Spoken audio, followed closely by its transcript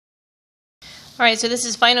All right, so this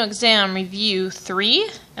is Final Exam Review 3,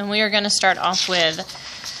 and we are going to start off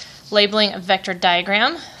with labeling a vector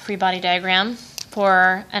diagram, free body diagram,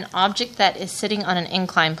 for an object that is sitting on an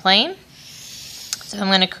inclined plane. So I'm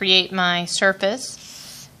going to create my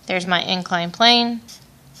surface. There's my inclined plane.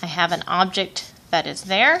 I have an object that is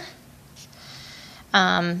there.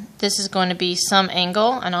 This is going to be some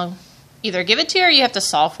angle, and I'll either give it to you or you have to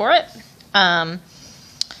solve for it.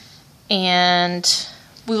 And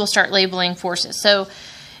we will start labeling forces. So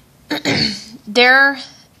there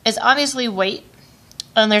is obviously weight,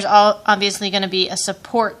 and there's obviously going to be a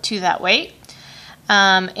support to that weight,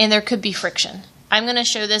 and there could be friction. I'm going to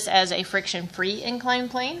show this as a friction-free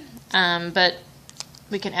inclined plane, but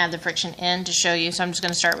we can add the friction in to show you, so I'm just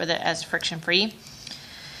going to start with it as friction-free.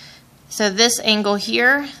 So this angle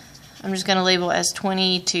here, I'm just going to label as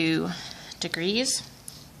 22 degrees.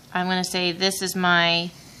 I'm going to say this is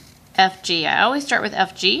my FG. I always start with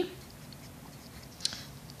FG.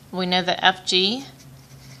 We know that FG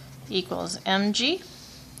equals mg,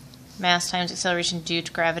 mass times acceleration due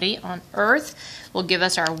to gravity on Earth, will give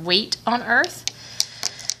us our weight on Earth.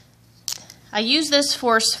 I use this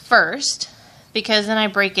force first because then I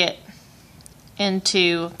break it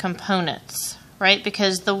into components, right?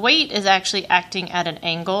 Because the weight is actually acting at an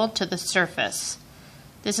angle to the surface.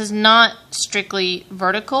 This is not strictly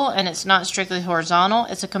vertical and it's not strictly horizontal.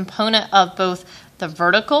 It's a component of both the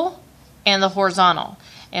vertical and the horizontal.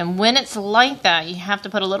 And when it's like that, you have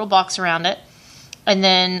to put a little box around it and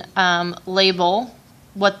then label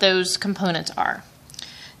what those components are.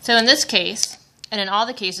 So in this case, and in all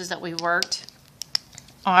the cases that we worked,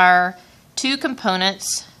 our two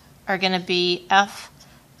components are going to be F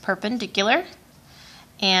perpendicular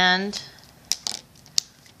and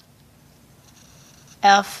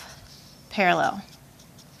F parallel,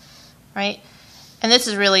 right? And this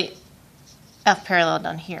is really F parallel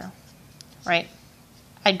done here, right?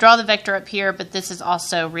 I draw the vector up here, but this is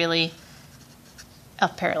also really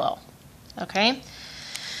F parallel, okay?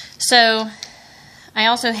 So I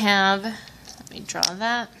also have, let me draw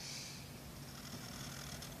that,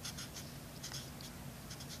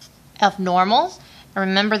 F normal. And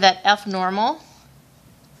remember that F normal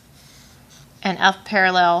and F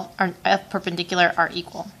parallel or F perpendicular are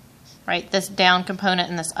equal, right? This down component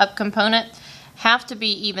and this up component have to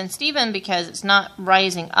be even Steven because it's not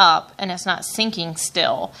rising up and it's not sinking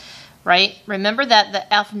still, right? Remember that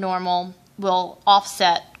the F normal will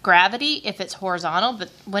offset gravity if it's horizontal,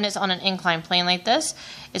 but when it's on an inclined plane like this,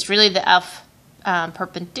 it's really the F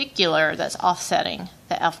perpendicular that's offsetting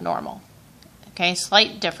the F normal. Okay,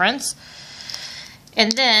 slight difference.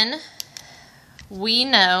 And then we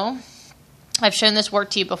know, I've shown this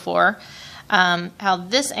work to you before, how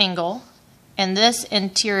this angle and this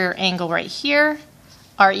interior angle right here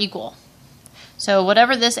are equal. So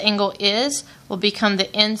whatever this angle is will become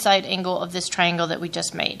the inside angle of this triangle that we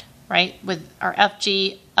just made, right? With our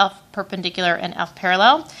FG, F perpendicular, and F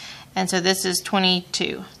parallel. And so this is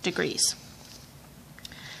 22 degrees.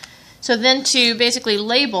 So then to basically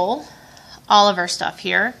label all of our stuff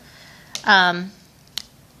here,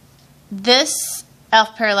 this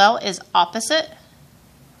F parallel is opposite,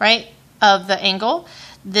 right, of the angle.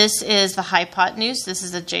 This is the hypotenuse. This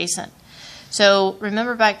is adjacent. So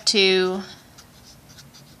remember back to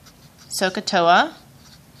SOHCAHTOA.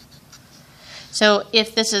 So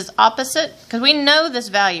if this is opposite, because we know this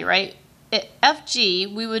value, right?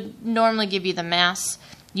 FG, we would normally give you the mass.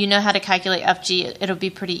 You know how to calculate FG. It'll be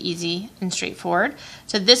pretty easy and straightforward.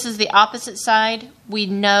 So this is the opposite side. We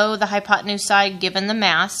know the hypotenuse side given the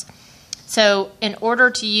mass. So in order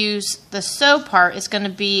to use the SO part, it's going to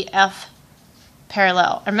be F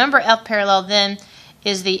parallel. Remember, F parallel then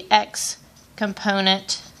is the X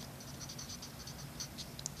component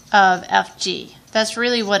of FG. That's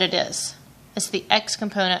really what it is. It's the X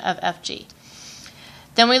component of FG.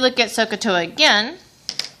 Then we look at SOHCAHTOA again.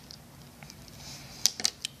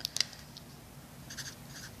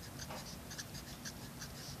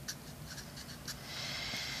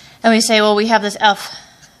 And we say, well, we have this F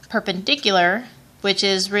perpendicular, which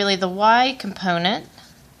is really the Y component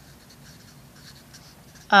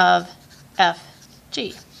of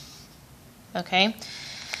FG. Okay?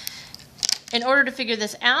 In order to figure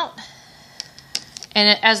this out,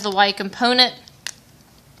 and as the Y component,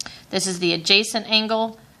 this is the adjacent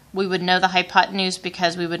angle. We would know the hypotenuse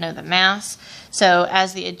because we would know the mass. So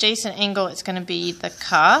as the adjacent angle, it's going to be the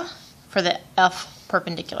Ka for the F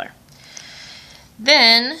perpendicular.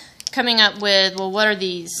 Then coming up with, well, what are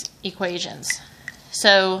these equations?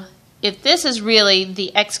 So if this is really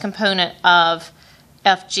the X component of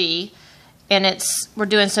FG, and we're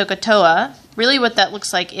doing SOHCAHTOA, really what that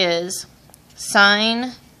looks like is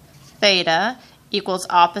sine theta equals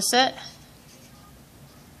opposite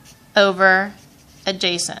over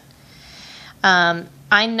adjacent.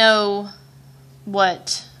 I know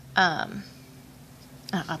what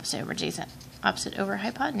opposite over adjacent, opposite over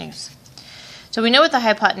hypotenuse. So we know what the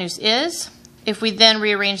hypotenuse is. If we then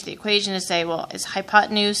rearrange the equation to say, well, is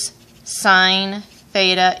hypotenuse sine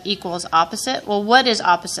theta equals opposite? Well, what is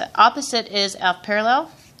opposite? Opposite is F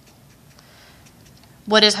parallel.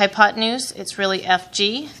 What is hypotenuse? It's really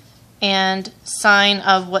FG. And sine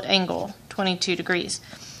of what angle? 22 degrees.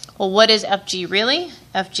 Well, what is FG really?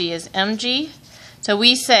 FG is MG. So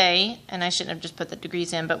we say, and I shouldn't have just put the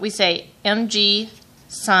degrees in, but we say MG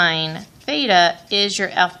sine theta is your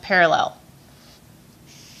F parallel.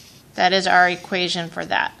 That is our equation for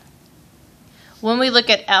that. When we look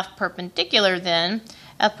at F perpendicular then,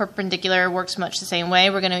 F perpendicular works much the same way.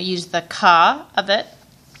 We're going to use the ka of it.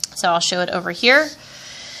 So I'll show it over here.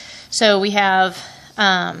 So we have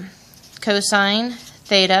cosine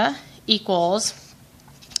theta equals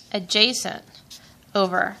adjacent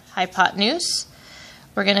over hypotenuse.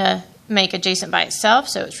 We're going to make adjacent by itself,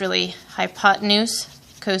 so it's really hypotenuse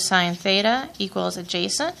cosine theta equals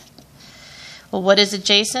adjacent. Well, what is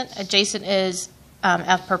adjacent? Adjacent is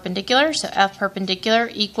F perpendicular, so F perpendicular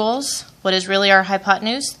equals what is really our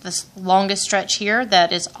hypotenuse, this longest stretch here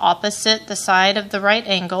that is opposite the side of the right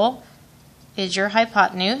angle is your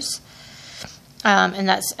hypotenuse, and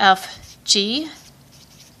that's FG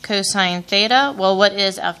cosine theta. Well, what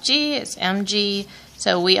is FG? It's MG.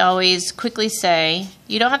 So we always quickly say,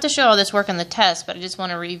 you don't have to show all this work in the test, but I just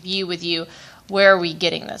want to review with you where are we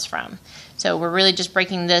getting this from. So we're really just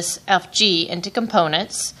breaking this FG into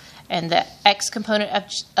components, and the X component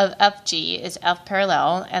of FG is F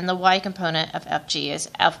parallel, and the Y component of FG is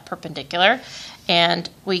F perpendicular, and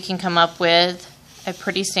we can come up with a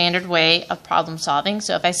pretty standard way of problem solving.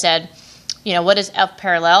 So if I said, you know, what is F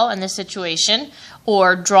parallel in this situation,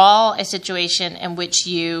 or draw a situation in which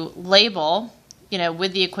you label, you know,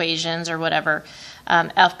 with the equations or whatever,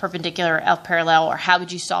 F perpendicular or F parallel, or how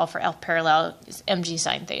would you solve for F parallel is MG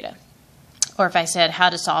sine theta. Or if I said how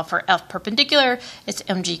to solve for F perpendicular, it's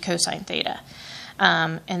MG cosine theta.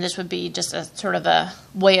 And this would be just a sort of a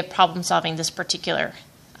way of problem solving this particular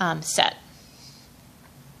set.